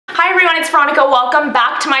Hi everyone, it's Veronica. Welcome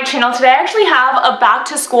back to my channel. Today I actually have a back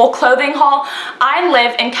to school clothing haul. I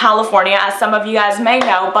live in California, as some of you guys may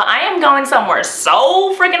know, but I am going somewhere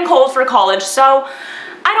so freaking cold for college, so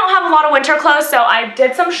I don't have a lot of winter clothes, so I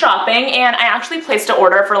did some shopping and I actually placed an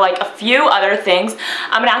order for like a few other things.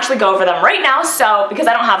 I'm gonna actually go over them right now, so because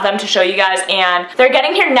I don't have them to show you guys, and they're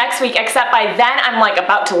getting here next week, except by then I'm like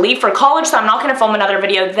about to leave for college, so I'm not gonna film another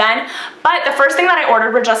video then. But the first thing that I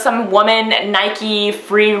ordered were just some woman Nike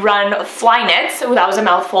free run Flyknits. Ooh, that was a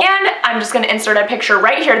mouthful. And I'm just gonna insert a picture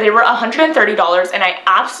right here. They were $130 and I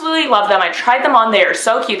absolutely love them. I tried them on, they are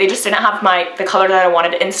so cute. They just didn't have the color that I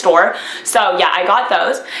wanted in store. So yeah, I got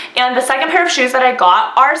those. And the second pair of shoes that I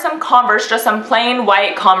got are some Converse, just some plain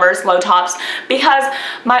white Converse low tops, because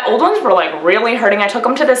my old ones were like really hurting. I took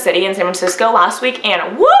them to the city in San Francisco last week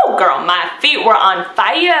and woo girl, my feet were on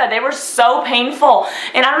fire. They were so painful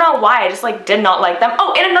and I don't know why, I just like did not like them.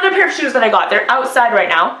 Oh, and another pair of shoes that I got, they're outside right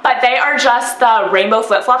now, but they are just the rainbow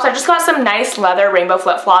flip-flops. I just got some nice leather rainbow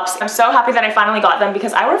flip-flops. I'm so happy that I finally got them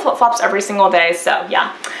because I wear flip-flops every single day, so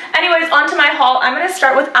yeah. Anyways, on to my haul. I'm gonna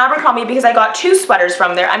start with Abercrombie because I got two sweaters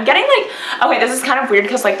from there. I'm getting like, okay, this is kind of weird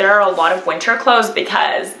because like there are a lot of winter clothes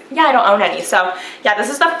because yeah, I don't own any. So yeah, this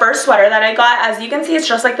is the first sweater that I got. As you can see, it's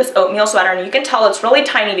just like this oatmeal sweater and you can tell it's really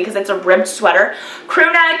tiny because it's a ribbed sweater.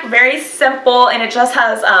 Crew neck, very simple, and it just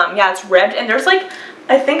has, yeah, it's ribbed, and there's like,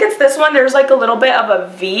 I think it's this one, there's like a little bit of a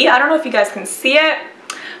V. I don't know if you guys can see it,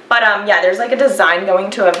 but yeah, there's like a design going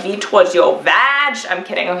to a V towards your vag. I'm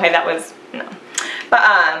kidding, okay, that was, no.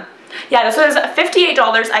 But yeah, this was $58.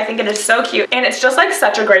 I think it is so cute and it's just like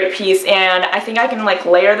such a great piece, and I think I can like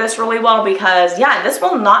layer this really well because yeah, this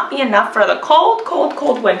will not be enough for the cold, cold,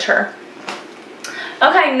 cold winter.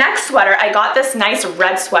 Okay, next sweater. I got this nice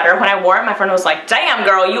red sweater. When I wore it, my friend was like, damn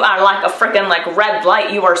girl, you are like a freaking like red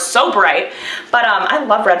light. You are so bright. But I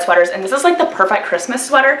love red sweaters, and this is like the perfect Christmas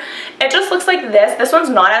sweater. It just looks like this. This one's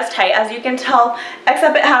not as tight as you can tell,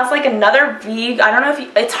 except it has like another V. I don't know if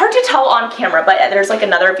you, it's hard to tell on camera, but there's like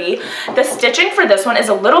another V. The stitching for this one is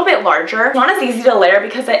a little bit larger. It's not as easy to layer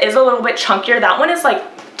because it is a little bit chunkier. That one is like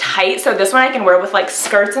tight, so this one I can wear with like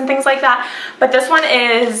skirts and things like that, but this one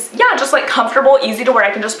is, yeah, just like comfortable, easy to wear. I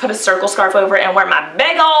can just put a circle scarf over it and wear my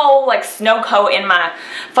big old like snow coat in my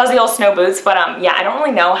fuzzy old snow boots. But yeah, I don't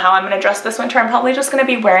really know how I'm gonna dress this winter. I'm probably just gonna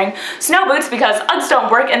be wearing snow boots because Uggs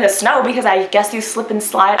don't work in the snow because I guess you slip and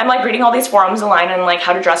slide. I'm like reading all these forums online and like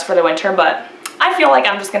how to dress for the winter, but I feel like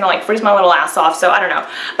I'm just gonna like freeze my little ass off, so I don't know.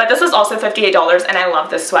 But this was also $58 and I love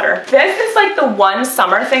this sweater. This is like the one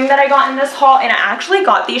summer thing that I got in this haul, and I actually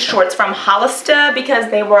got these shorts from Hollister because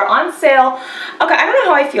they were on sale. Okay, I don't know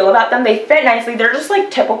how I feel about them. They fit nicely. They're just like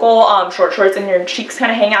typical short shorts and your cheeks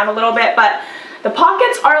kind of hang out a little bit, but the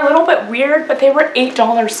pockets are a little bit weird, but they were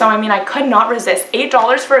 $8, so I mean, I could not resist.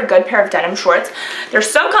 $8 for a good pair of denim shorts. They're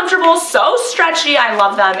so comfortable, so stretchy. I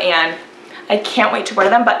love them, and I can't wait to wear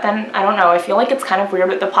them, but then, I don't know, I feel like it's kind of weird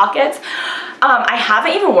with the pockets. I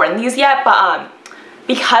haven't even worn these yet, but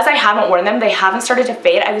because I haven't worn them, they haven't started to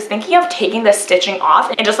fade. I was thinking of taking the stitching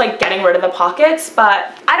off and just like getting rid of the pockets,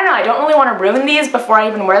 but I don't know, I don't really want to ruin these before I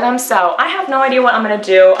even wear them, so I have no idea what I'm gonna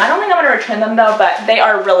do. I don't think I'm gonna return them though, but they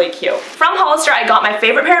are really cute. From Hollister, I got my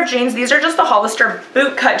favorite pair of jeans. These are just the Hollister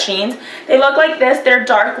boot cut jeans. They look like this. They're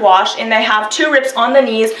dark wash and they have two rips on the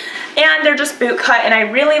knees, and they're just boot cut, and I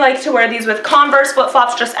really like to wear these with Converse,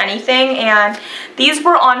 flip-flops, just anything, and these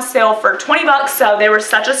were on sale for 20 bucks, so they were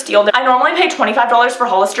such a steal. I normally pay $25 for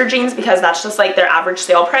Hollister jeans because that's just like their average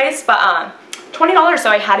sale price, but $20, so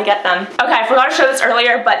I had to get them. Okay, I forgot to show this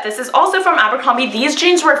earlier, but this is also from Abercrombie. These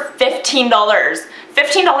jeans were $15.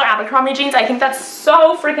 $15 Abercrombie jeans. I think that's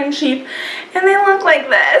so freaking cheap, and they look like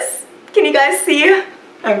this. Can you guys see?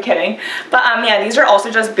 I'm kidding. But yeah, these are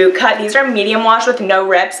also just boot cut. These are medium wash with no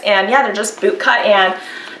rips, and yeah, they're just boot cut and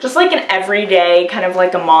just like an everyday kind of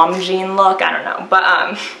like a mom jean look. I don't know, but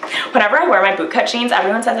whenever I wear my boot cut jeans,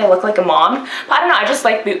 everyone says I look like a mom, but I don't know, I just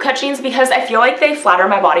like boot cut jeans because I feel like they flatter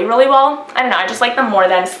my body really well. I don't know, I just like them more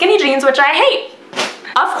than skinny jeans, which I hate.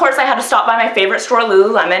 Of course, I had to stop by my favorite store,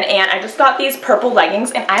 Lululemon, and I just got these purple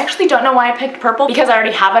leggings, and I actually don't know why I picked purple because I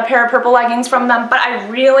already have a pair of purple leggings from them, but I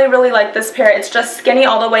really, really like this pair. It's just skinny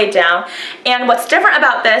all the way down, and what's different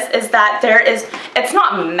about this is that it's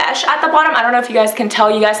not mesh at the bottom. I don't know if you guys can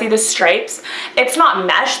tell. You guys see the stripes? It's not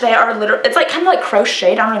mesh. They are literally, it's like kind of like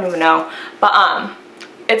crocheted. I don't even know, but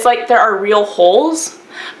it's like there are real holes.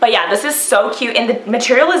 But yeah, this is so cute, and the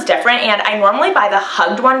material is different, and I normally buy the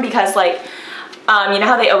hugged one because like, you know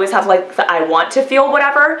how they always have like the I want to feel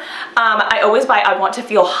whatever? I always buy I want to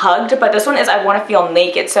feel hugged, but this one is I want to feel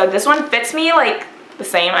naked. So this one fits me like the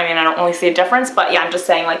same. I mean, I don't really see a difference, but yeah, I'm just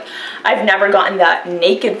saying, like, I've never gotten that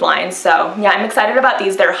naked line, so yeah, I'm excited about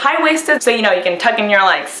these. They're high-waisted, so you know, you can tuck in your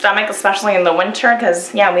like stomach, especially in the winter,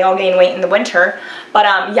 because yeah, we all gain weight in the winter. But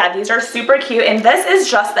yeah, these are super cute, and this is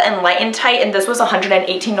just the Enlighten Tight, and this was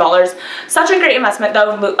 $118. Such a great investment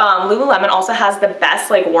though. Lululemon also has the best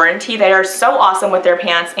like warranty. They are so awesome with their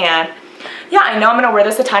pants, and yeah, I know I'm gonna wear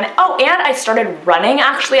this a ton. Oh, and I started running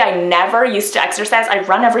actually. I never used to exercise. I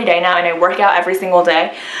run every day now, and I work out every single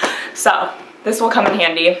day. So this will come in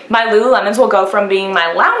handy. My Lululemons will go from being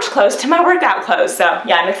my lounge clothes to my workout clothes. So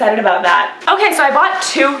yeah, I'm excited about that. Okay, so I bought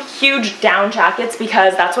 2 huge down jackets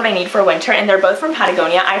because that's what I need for winter, and they're both from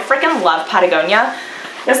Patagonia. I freaking love Patagonia.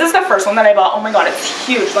 This is the first one that I bought. Oh my god, it's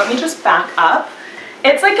huge. Let me just back up.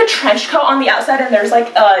 It's like a trench coat on the outside, and there's like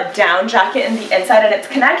a down jacket in the inside, and it's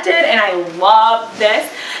connected, and I love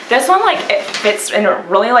this. This one, like, it fits and it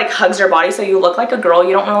really like hugs your body, so you look like a girl.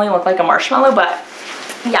 You don't really look like a marshmallow, but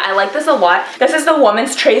yeah, I like this a lot. This is the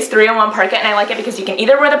Women's Trace 3-in-1 parka, and I like it because you can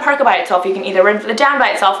either wear the parka by itself, you can either wear the down by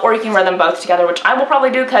itself, or you can wear them both together, which I will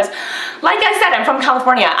probably do because, like I said, I'm from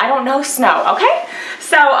California. I don't know snow, okay?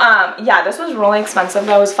 So, yeah, this was really expensive.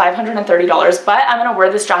 That was $530, but I'm gonna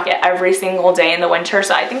wear this jacket every single day in the winter,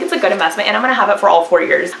 so I think it's a good investment, and I'm gonna have it for all 4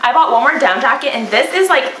 years. I bought one more down jacket, and this is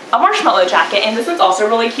like a marshmallow jacket, and this one's also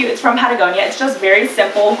really cute. It's from Patagonia. It's just very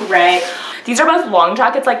simple gray. These are both long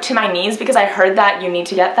jackets, like to my knees, because I heard that you need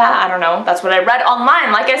to get that. I don't know. That's what I read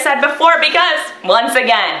online, like I said before, because once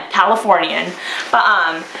again, Californian. But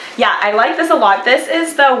yeah, I like this a lot. This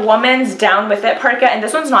is the Woman's Down With It parka, and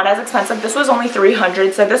this one's not as expensive. This was only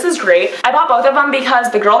 $300, so this is great. I bought both of them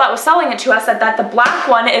because the girl that was selling it to us said that the black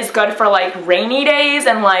one is good for like rainy days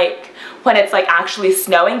and like when it's like actually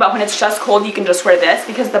snowing, but when it's just cold, you can just wear this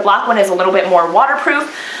because the black one is a little bit more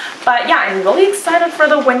waterproof. But yeah, I'm really excited for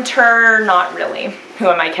the winter. Not really. Who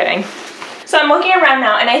am I kidding? So I'm looking around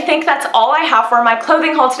now, and I think that's all I have for my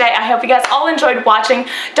clothing haul today. I hope you guys all enjoyed watching.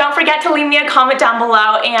 Don't forget to leave me a comment down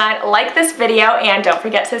below and like this video, and don't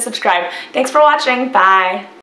forget to subscribe. Thanks for watching. Bye.